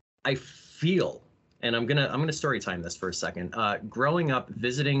I feel, and I'm gonna story time this for a second. Growing up,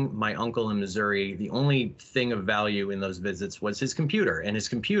 visiting my uncle in Missouri, the only thing of value in those visits was his computer. And his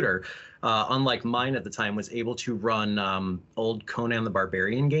computer, unlike mine at the time, was able to run old Conan the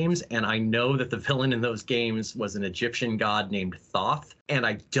Barbarian games. And I know that the villain in those games was an Egyptian god named Thoth. And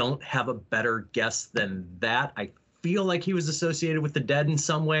I don't have a better guess than that. I feel like he was associated with the dead in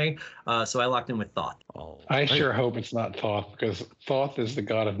some way. So I locked in with Thoth. I sure hope it's not Thoth, because Thoth is the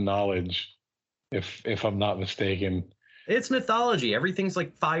god of knowledge, if I'm not mistaken. It's mythology. Everything's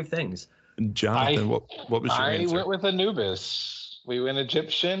like 5 things. Jonathan, what was your answer? I went with Anubis. We went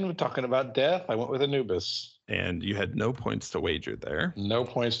Egyptian. We're talking about death. I went with Anubis. And you had no points to wager there. No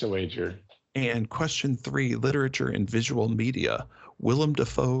points to wager. And question 3, literature and visual media. Willem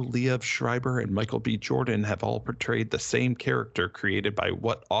Dafoe, Liev Schreiber, and Michael B. Jordan have all portrayed the same character created by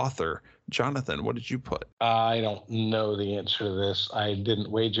what author? Jonathan, what did you put? I don't know the answer to this. I didn't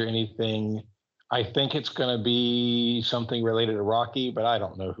wager anything. I think it's going to be something related to Rocky, but I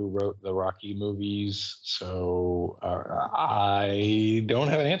don't know who wrote the Rocky movies. So I don't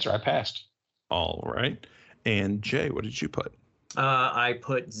have an answer. I passed. All right. And Jay, what did you put? I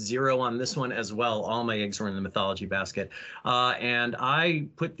put 0 on this one as well. All my eggs were in the mythology basket. And I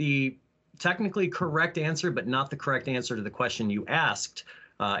put the technically correct answer, but not the correct answer to the question you asked.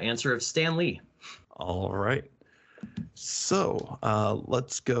 Answer of Stan Lee. All right. So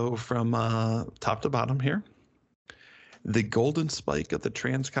let's go from top to bottom here. The Golden Spike of the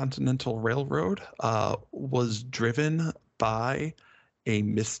Transcontinental Railroad was driven by a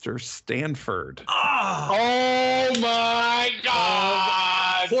Mr. Stanford. Oh my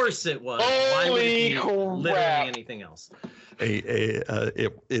God! Of course it was. Why would it be literally anything else?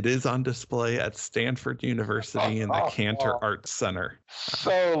 It is on display at Stanford University in the Cantor Arts Center.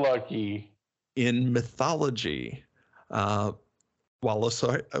 So lucky. In mythology, while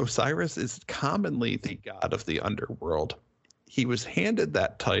Osiris is commonly the god of the underworld, he was handed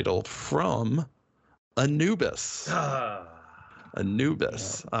that title from Anubis.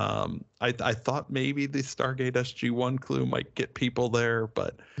 Anubis. I thought maybe the Stargate SG-1 clue might get people there,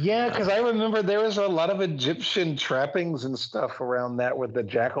 but yeah, because I remember there was a lot of Egyptian trappings and stuff around that with the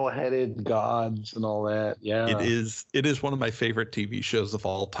jackal-headed gods and all that. Yeah, it is one of my favorite TV shows of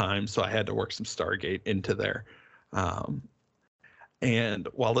all time, so I had to work some Stargate into there. And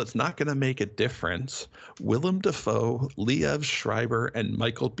while it's not going to make a difference, Willem Dafoe, Liev Schreiber, and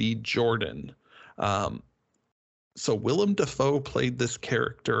Michael B. Jordan. So Willem Dafoe played this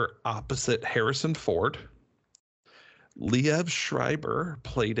character opposite Harrison Ford. Liev Schreiber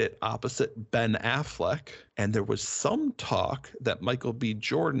played it opposite Ben Affleck. And there was some talk that Michael B.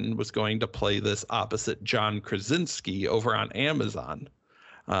 Jordan was going to play this opposite John Krasinski over on Amazon.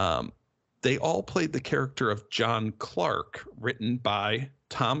 They all played the character of John Clark, written by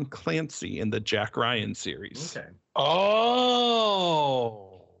Tom Clancy in the Jack Ryan series. Okay. Oh.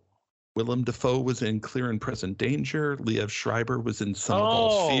 Willem Dafoe was in Clear and Present Danger. Liev Schreiber was in Some of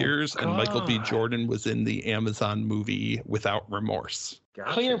All Fears. And Michael B. Jordan was in the Amazon movie Without Remorse.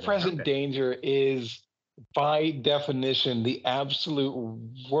 Gotcha. Clear and Present Danger is, by definition, the absolute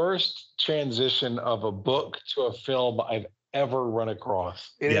worst transition of a book to a film I've ever run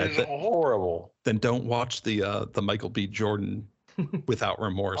across. It is horrible. Then don't watch the Michael B. Jordan Without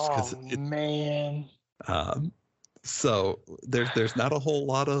Remorse, because man. So there's not a whole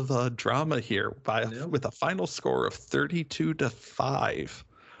lot of drama here. With a final score of 32-5,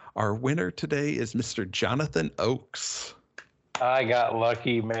 Our winner today is Mr. Jonathan Oakes. I got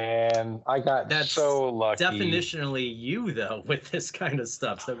lucky, man. I got That's so lucky. Definitionally you, though, with this kind of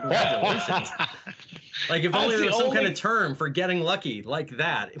stuff. So congratulations. Like, if That's only there was the some kind only- of term for getting lucky like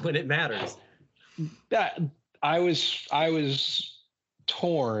that when it matters. I was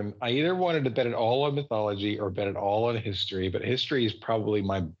torn. I either wanted to bet it all on mythology or bet it all on history, but history is probably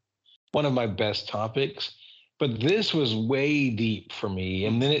one of my best topics. But this was way deep for me.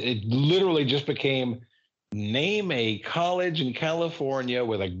 And then it literally just became name a college in California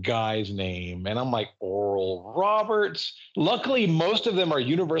with a guy's name. And I'm like, Oral Roberts. Luckily, most of them are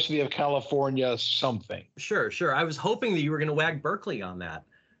University of California something. Sure. I was hoping that you were going to wag Berkeley on that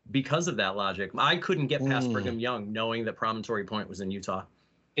because of that logic. I couldn't get past Brigham Young knowing that Promontory Point was in Utah.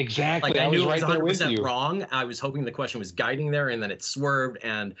 Exactly. Like, I knew it was right there with 100% you. wrong. I was hoping the question was guiding there, and then it swerved,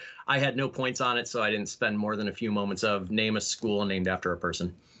 and I had no points on it, so I didn't spend more than a few moments of name a school named after a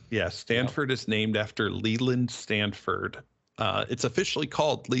person. Yeah, Stanford is named after Leland Stanford. It's officially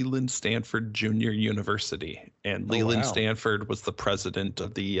called Leland Stanford Junior University, and Leland Stanford was the president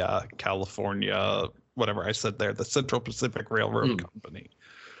of the California, whatever I said there, the Central Pacific Railroad Company.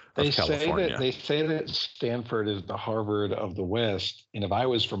 They say that Stanford is the Harvard of the West, and if I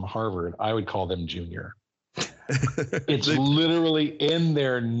was from Harvard, I would call them Junior. It's literally in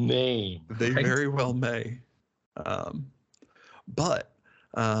their name. They very well may. But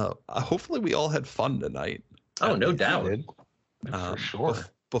hopefully we all had fun tonight. Oh, no doubt. For sure.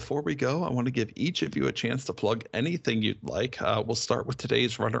 Before we go, I want to give each of you a chance to plug anything you'd like. We'll start with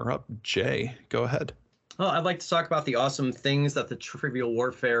today's runner-up, Jay. Go ahead. Well, I'd like to talk about the awesome things that the Trivial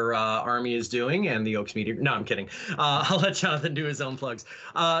Warfare Army is doing and the Oaks Media. No, I'm kidding. I'll let Jonathan do his own plugs.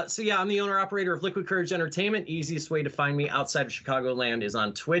 So yeah, I'm the owner-operator of Liquid Courage Entertainment. Easiest way to find me outside of Chicagoland is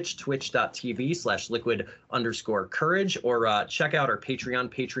on Twitch, twitch.tv/liquid_courage, or check out our Patreon,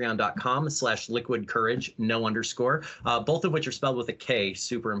 patreon.com/liquidcourage, no underscore, both of which are spelled with a K,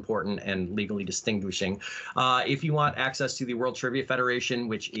 super important and legally distinguishing. If you want access to the World Trivia Federation,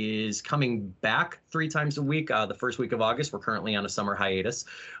 which is coming back 3 times a week, the first week of August. We're currently on a summer hiatus.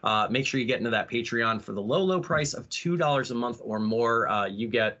 Make sure you get into that Patreon for the low price of $2 a month or more. You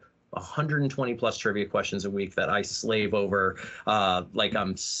get 120 plus trivia questions a week that I slave over like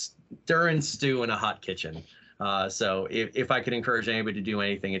I'm stirring stew in a hot kitchen. So if I could encourage anybody to do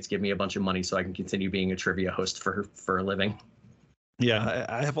anything, it's give me a bunch of money so I can continue being a trivia host for a living. Yeah,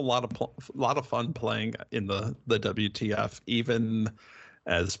 I have a lot of fun playing in the WTF, even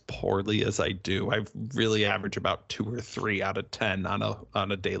as poorly as I do. I really average about 2 or 3 out of 10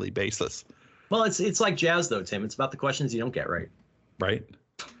 on a daily basis. Well, it's like jazz though, Tim. It's about the questions you don't get right. Right.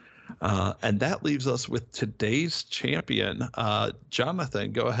 And that leaves us with today's champion.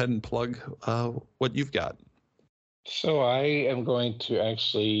 Jonathan, go ahead and plug what you've got. So I am going to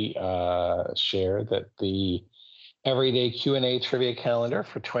actually share that the Everyday Q&A trivia calendar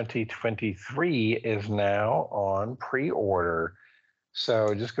for 2023 is now on pre-order.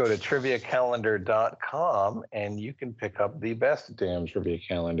 So just go to triviacalendar.com and you can pick up the best damn trivia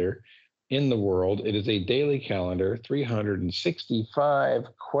calendar in the world. It is a daily calendar, 365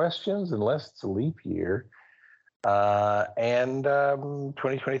 questions, unless it's a leap year. And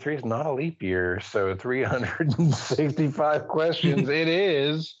 2023 is not a leap year, so 365 questions it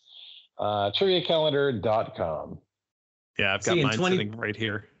is. Triviacalendar.com. Yeah, I've got mine sitting right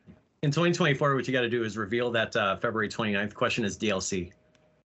here. In 2024, what you got to do is reveal that February 29th question is DLC.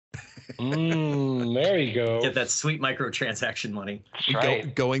 There you go. Get that sweet microtransaction money.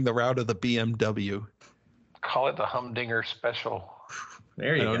 Right. Going the route of the BMW. Call it the Humdinger Special.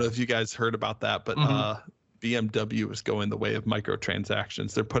 There you go. I don't know if you guys heard about that, but BMW is going the way of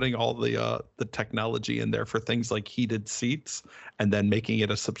microtransactions. They're putting all the technology in there for things like heated seats and then making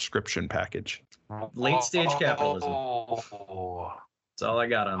it a subscription package. Late stage capitalism. That's all I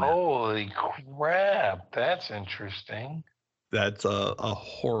got on that. Holy crap. That's interesting. That's a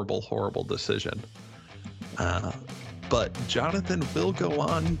horrible, horrible decision. But Jonathan will go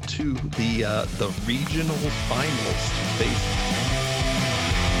on to the regional finals.